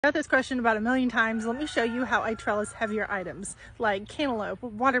Got this question about 1,000,000 times. Let me show you how I trellis heavier items like cantaloupe,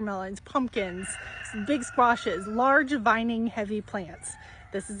 watermelons, pumpkins, big squashes, large vining heavy plants.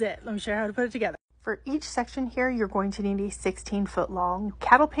 This is it. Let me show you how to put it together. For each section here, you're going to need a 16-foot long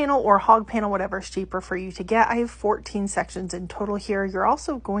cattle panel or hog panel, whatever is cheaper for you to get. I have 14 sections in total here. You're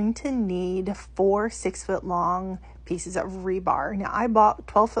also going to need 4 6-foot long pieces of rebar. Now I bought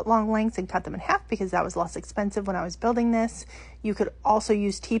 12-foot long lengths and cut them in half because that was less expensive when I was building this. You could also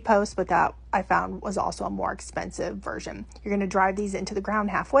use T-posts, but that I found was also a more expensive version. You're going to drive these into the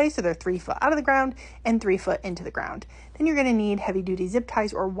ground halfway, so they're 3 foot out of the ground and 3 foot into the ground. Then you're going to need heavy duty zip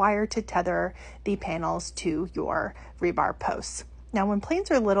ties or wire to tether the panels to your rebar posts. Now, when plants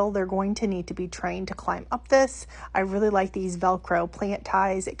are little, they're going to need to be trained to climb up this. I really like these Velcro plant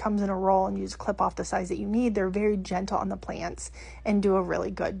ties. It comes in a roll and you just clip off the size that you need. They're very gentle on the plants and do a really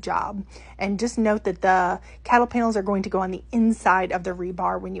good job. And just note that the cattle panels are going to go on the inside of the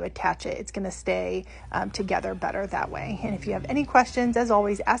rebar when you attach it. It's going to stay together better that way. And if you have any questions, as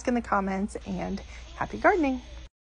always, ask in the comments, and happy gardening.